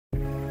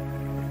Wendy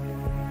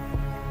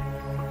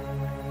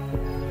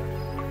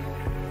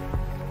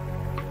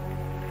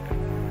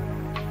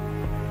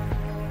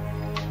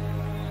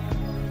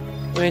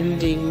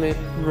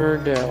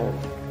McMurdo,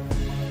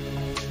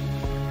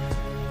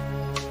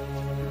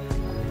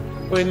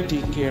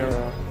 Wendy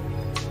Guerra,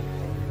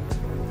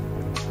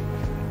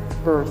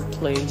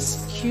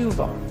 birthplace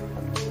Cuba,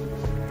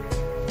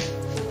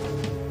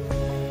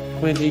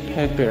 Wendy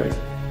Pedbury,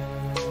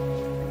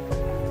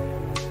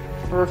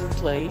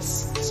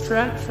 birthplace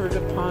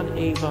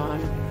Stratford-upon-Avon,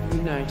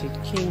 United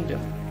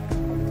Kingdom,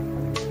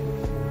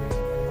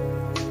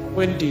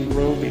 Wendy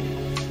Roby,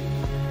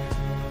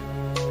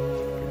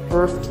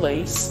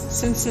 birthplace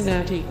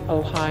Cincinnati,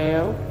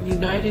 Ohio,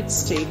 United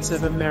States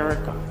of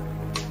America,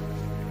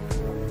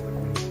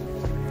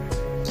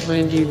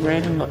 Wendy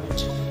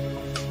Ranamut,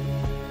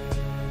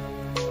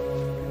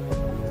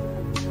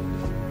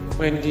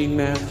 Wendy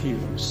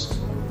Matthews,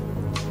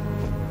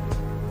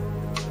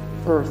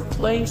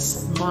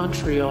 birthplace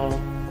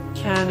Montreal,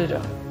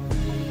 Canada,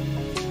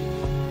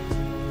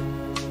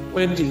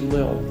 Wendy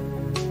Lill,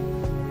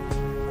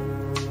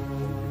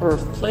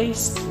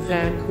 birthplace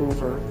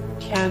Vancouver,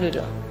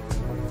 Canada,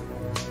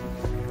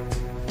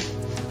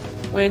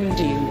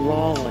 Wendy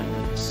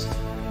Rawlings,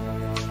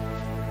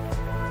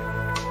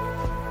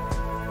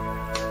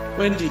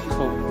 Wendy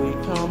Coakley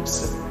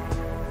Thompson,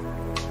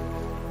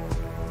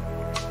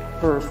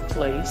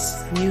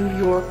 birthplace New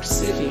York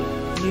City,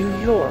 New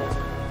York,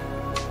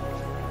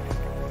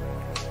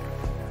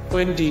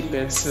 Wendy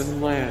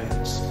Benson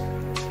Lands,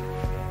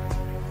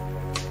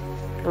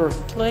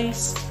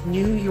 birthplace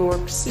New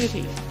York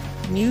City,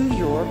 New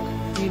York,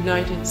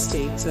 United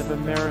States of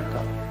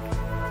America,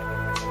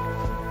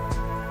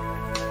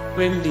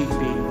 Wendy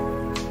B.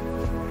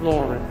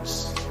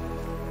 Lawrence,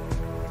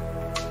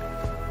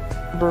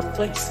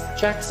 birthplace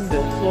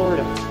Jacksonville,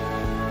 Florida,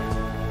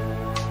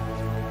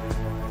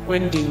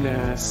 Wendy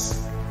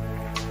Mass,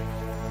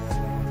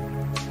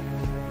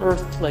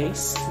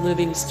 birthplace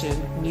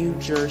Livingston, New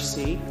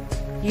Jersey,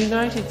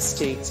 United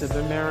States of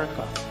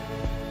America,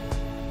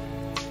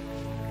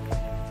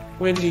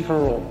 Wendy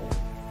Hurl,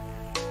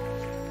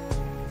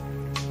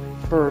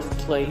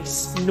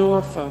 birthplace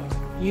Norfolk,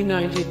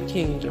 United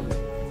Kingdom,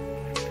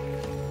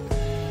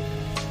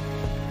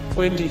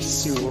 Wendy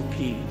Sue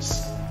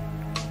Pease,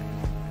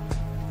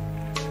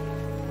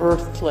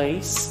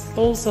 birthplace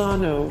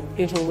Bolzano,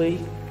 Italy,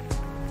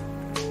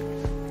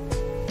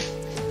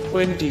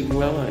 Wendy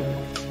Welling,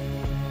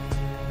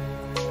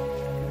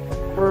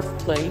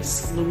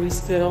 birthplace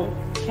Louisville,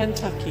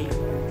 Kentucky,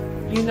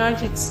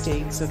 United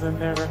States of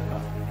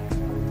America,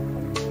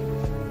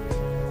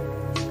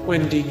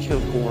 Wendy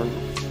Kilborn,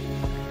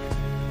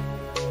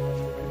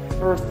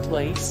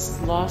 birthplace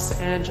Los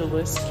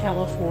Angeles,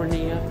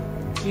 California,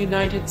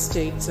 United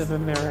States of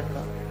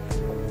America,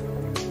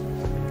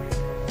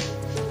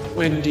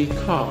 Wendy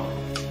Cobb,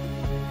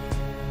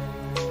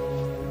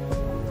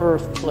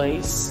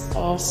 birthplace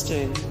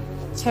Austin,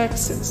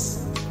 Texas,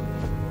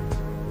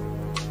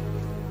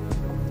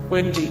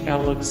 Wendy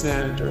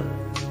Alexander,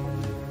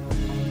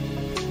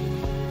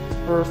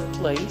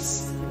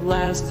 birthplace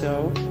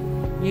Glasgow,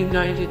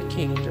 United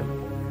Kingdom,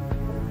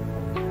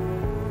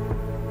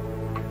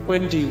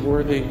 Wendy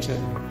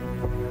Worthington,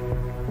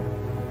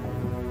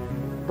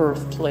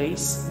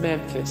 birthplace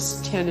Memphis,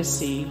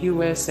 Tennessee,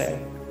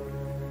 USA,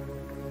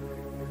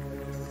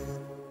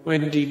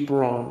 Wendy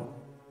Braun,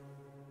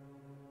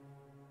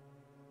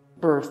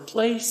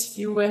 birthplace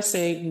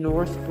USA,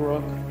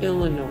 Northbrook,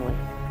 Illinois,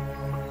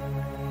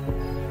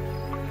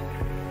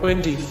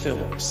 Wendy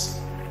Phillips,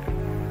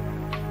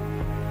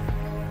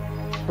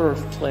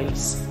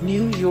 birthplace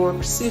New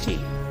York City,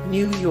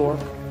 New York,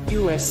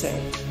 USA,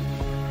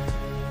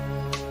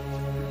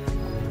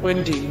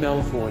 Wendy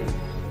Melvoin,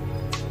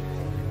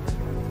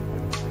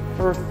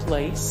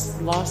 birthplace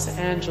Los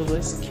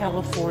Angeles,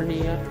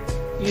 California,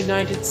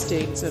 United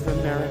States of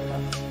America,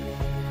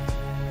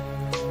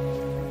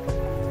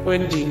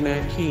 Wendy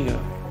Makina,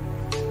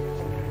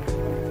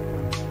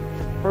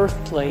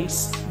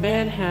 birthplace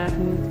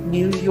Manhattan,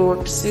 New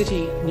York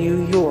City,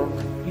 New York,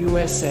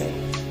 USA,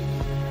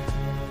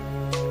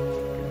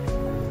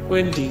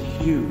 Wendy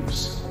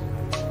Hughes,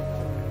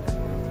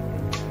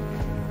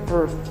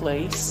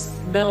 birthplace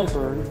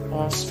Melbourne,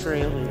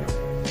 Australia,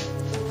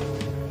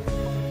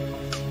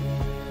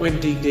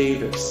 Wendy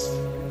Davis,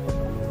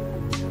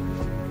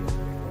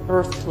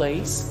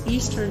 birthplace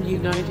Eastern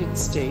United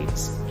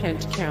States,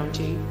 Kent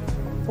County,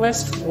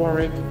 West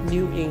Warwick,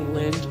 New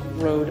England,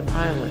 Rhode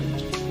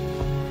Island,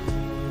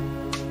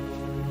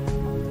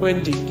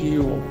 Wendy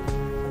Guell,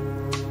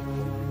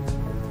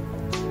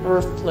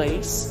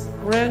 birthplace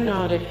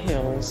Granada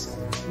Hills,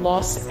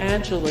 Los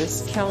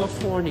Angeles,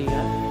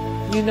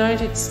 California,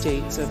 United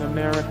States of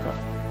America,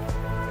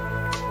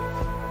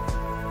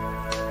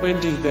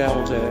 Wendy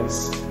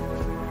Valdez,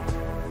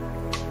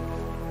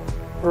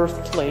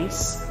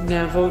 birthplace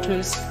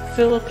Navotas,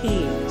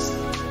 Philippines,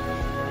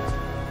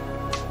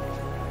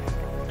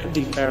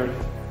 Wendy Berry,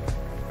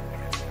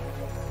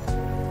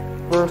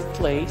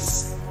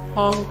 birthplace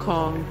Hong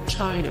Kong,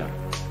 China,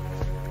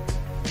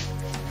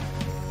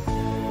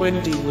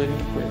 Wendy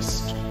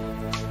Lindquist.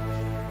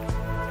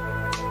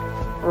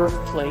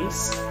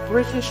 Birthplace,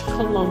 British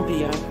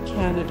Columbia,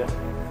 Canada.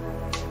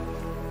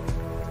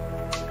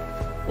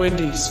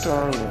 Wendy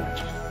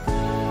Starland.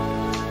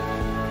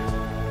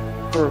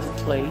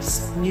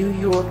 Birthplace, New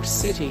York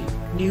City,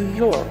 New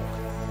York.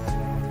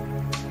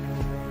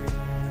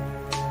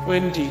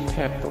 Wendy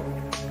Pepper.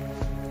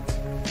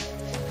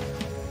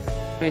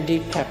 Wendy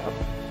Pepper.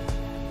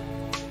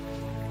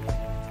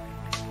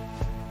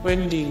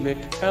 Wendy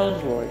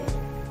McElroy.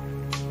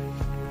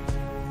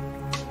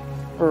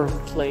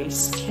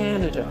 Birthplace,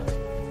 Canada.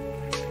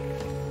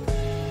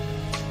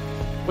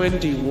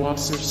 Wendy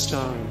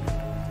Wasserstein.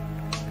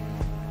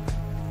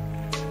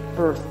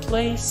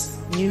 Birthplace,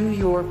 New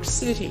York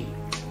City,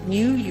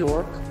 New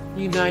York,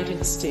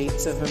 United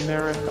States of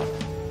America.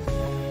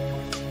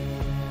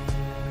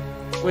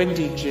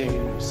 Wendy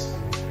James.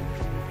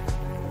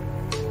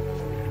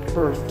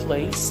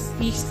 Birthplace,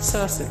 East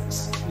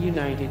Sussex,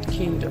 United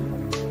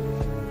Kingdom.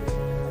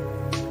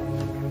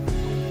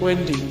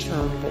 Wendy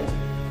Turnbull.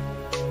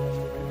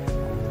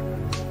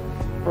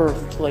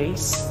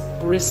 Birthplace,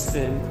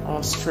 Brisbane,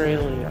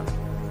 Australia.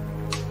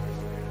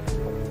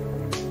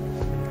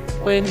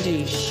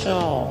 Wendy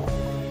Shaw.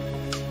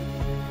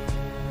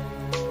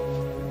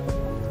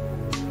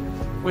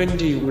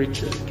 Wendy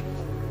Richard.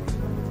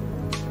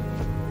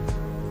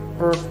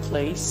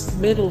 Birthplace,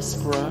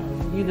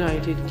 Middlesbrough,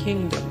 United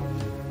Kingdom.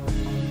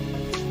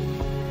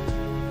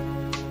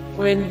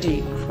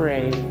 Wendy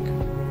Craig.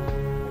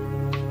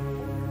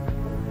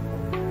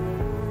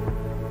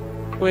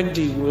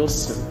 Wendy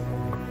Wilson.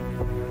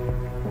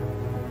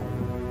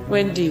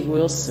 Wendy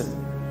Wilson.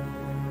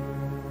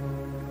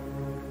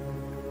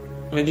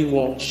 Wendy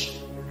Walsh.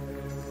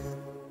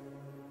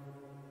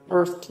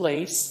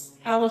 Birthplace,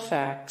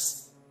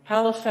 Halifax,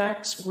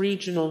 Halifax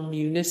Regional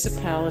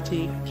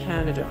Municipality,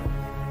 Canada.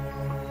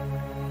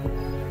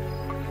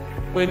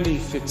 Wendy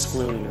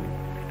Fitzwilliam.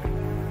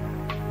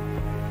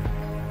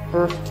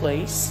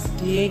 Birthplace,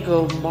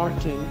 Diego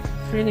Martin,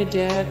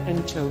 Trinidad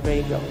and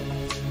Tobago.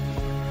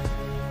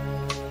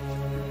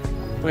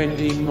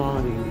 Wendy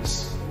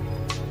Moniz.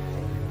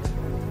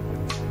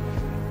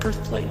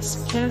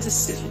 Birthplace, Kansas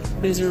City,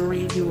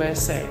 Missouri,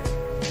 USA.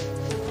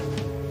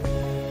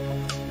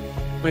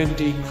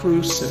 Wendy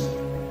Crewson.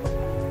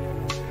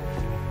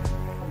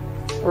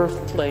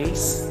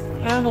 Birthplace,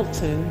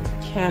 Hamilton,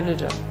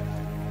 Canada.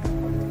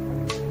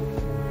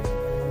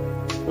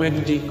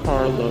 Wendy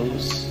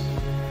Carlos.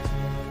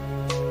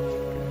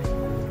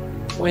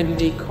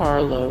 Wendy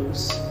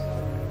Carlos.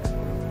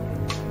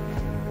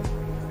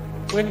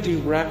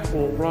 Wendy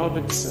Rackwell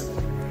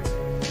Robinson.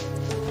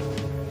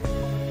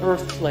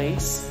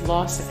 Birthplace,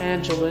 Los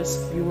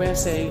Angeles,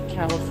 USA,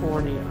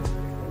 California.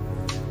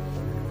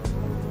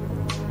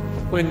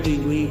 Wendy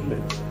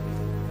Liebman.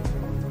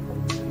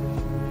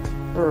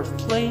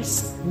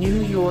 Birthplace, New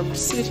York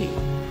City,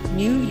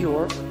 New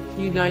York,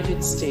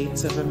 United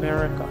States of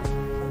America.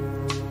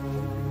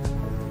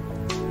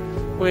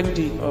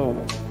 Wendy O.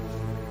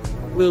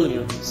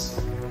 Williams.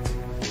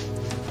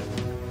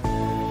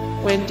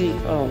 Wendy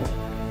O.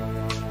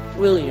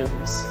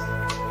 Williams.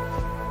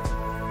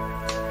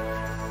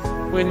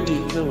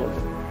 Wendy Hiller.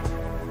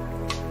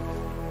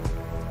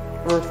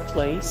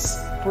 Birthplace,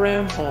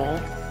 Bramhall,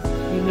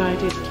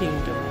 United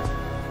Kingdom.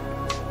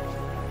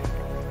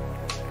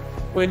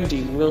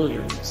 Wendy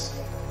Williams.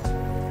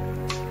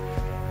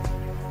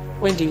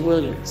 Wendy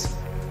Williams.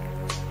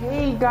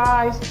 Hey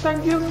guys,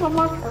 thank you so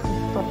much for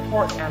the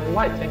support and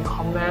likes and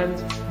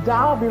comments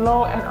down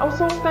below, and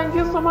also thank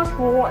you so much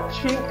for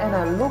watching, and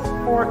I look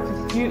forward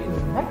to see you in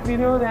the next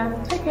video.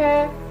 Then take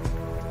care.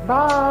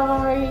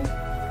 Bye.